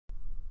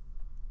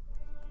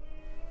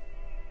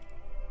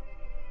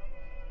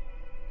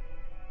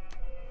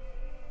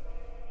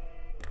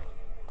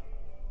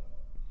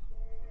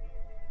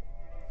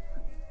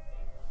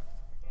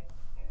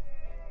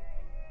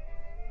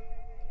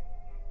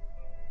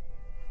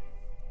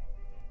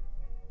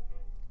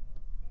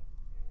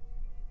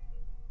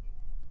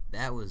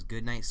That was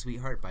Goodnight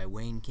Sweetheart by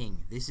Wayne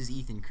King. This is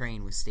Ethan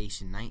Crane with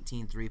Station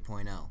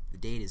 193.0. The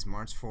date is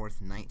March 4th,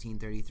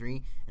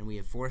 1933, and we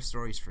have 4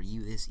 stories for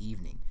you this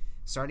evening.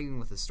 Starting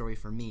with a story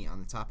for me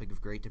on the topic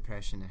of Great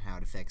Depression and how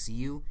it affects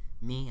you,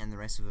 me, and the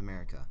rest of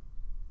America.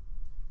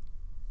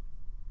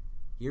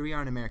 Here we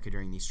are in America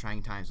during these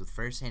trying times with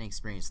first-hand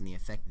experience on the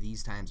effect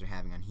these times are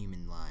having on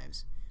human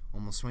lives.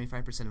 Almost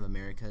 25% of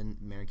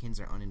Americans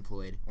are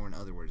unemployed, or in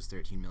other words,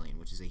 13 million,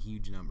 which is a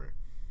huge number.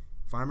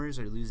 Farmers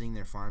are losing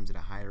their farms at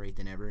a higher rate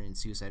than ever, and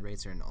suicide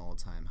rates are at an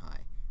all-time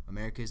high.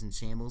 America is in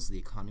shambles, the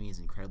economy is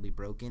incredibly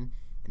broken,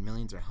 and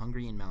millions are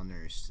hungry and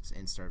malnourished,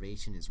 and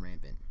starvation is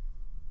rampant.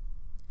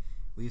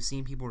 We have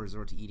seen people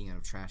resort to eating out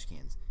of trash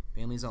cans.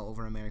 Families all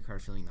over America are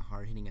feeling the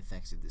hard-hitting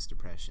effects of this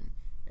depression.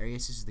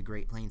 Areas such as the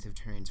Great Plains have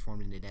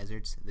transformed into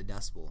deserts, the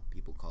Dust Bowl,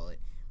 people call it,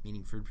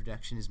 meaning food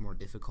production is more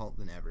difficult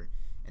than ever,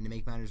 and to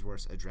make matters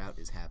worse, a drought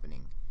is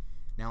happening.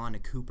 Now on to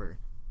Cooper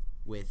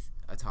with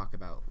a talk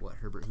about what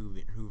Herbert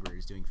Hoover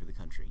is doing for the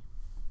country.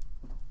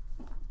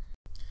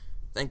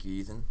 Thank you,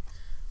 Ethan.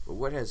 But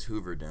what has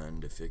Hoover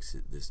done to fix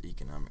this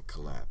economic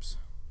collapse?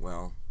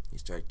 Well,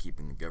 he's tried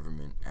keeping the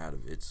government out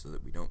of it so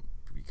that we don't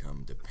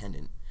become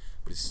dependent,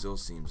 but it still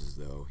seems as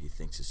though he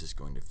thinks it's just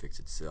going to fix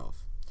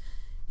itself.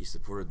 He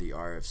supported the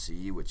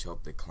RFC, which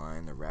helped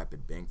decline the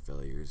rapid bank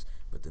failures,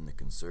 but then the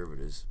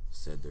conservatives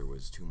said there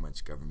was too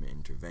much government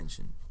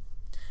intervention.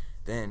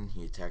 Then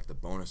he attacked the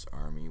bonus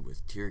army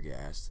with tear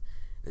gas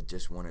that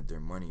just wanted their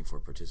money for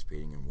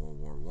participating in World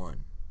War I.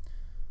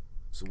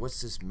 So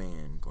what's this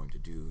man going to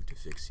do to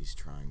fix these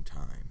trying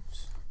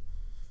times?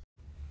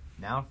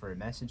 Now for a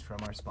message from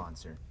our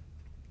sponsor.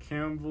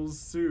 Campbell's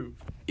Soup.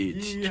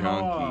 It's Yeehaw!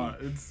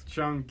 chunky. It's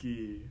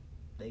chunky.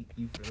 Thank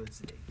you for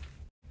listening.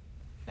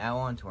 Now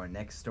on to our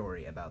next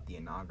story about the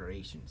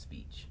inauguration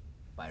speech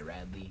by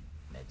Radley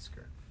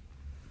Metzger.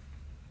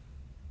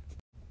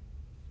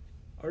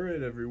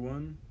 Alright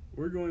everyone,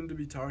 we're going to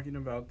be talking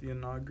about the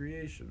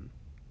inauguration.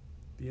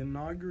 The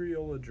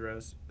inaugural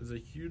address is a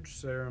huge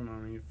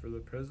ceremony for the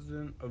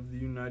President of the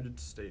United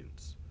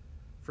States.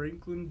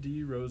 Franklin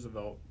D.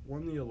 Roosevelt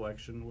won the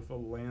election with a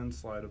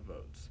landslide of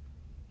votes.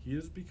 He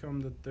has become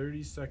the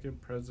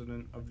 32nd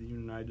President of the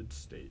United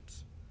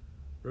States.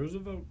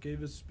 Roosevelt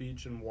gave a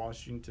speech in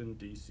Washington,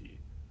 D.C.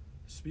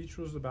 The speech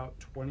was about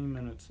 20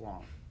 minutes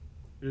long.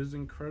 It is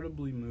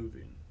incredibly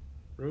moving.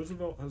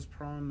 Roosevelt has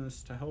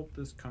promised to help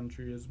this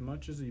country as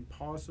much as he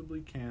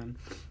possibly can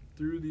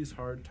through these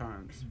hard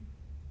times.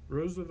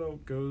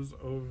 Roosevelt goes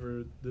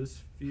over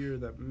this fear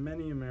that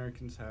many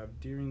Americans have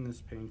during this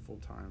painful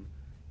time.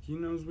 He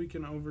knows we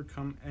can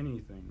overcome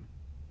anything.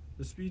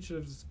 The speech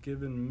has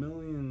given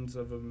millions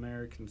of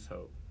Americans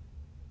hope.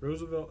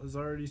 Roosevelt has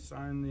already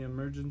signed the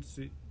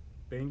Emergency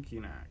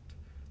Banking Act.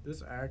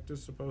 This act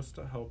is supposed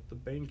to help the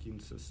banking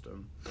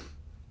system.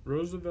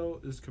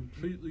 Roosevelt is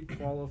completely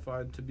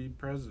qualified to be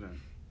president.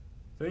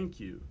 Thank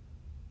you.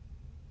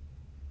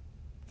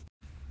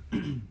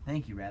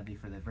 Thank you, Radley,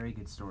 for that very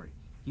good story.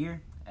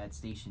 Here at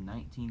Station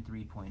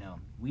 193.0,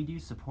 we do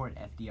support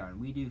FDR, and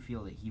we do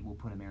feel that he will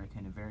put America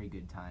in a very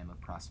good time of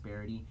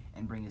prosperity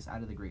and bring us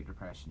out of the Great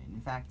Depression. And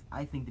in fact,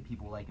 I think that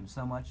people like him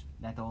so much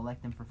that they'll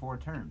elect him for 4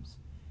 terms.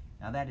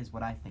 Now that is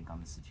what I think on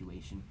the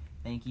situation.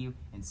 Thank you,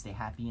 and stay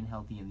happy and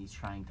healthy in these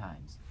trying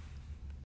times.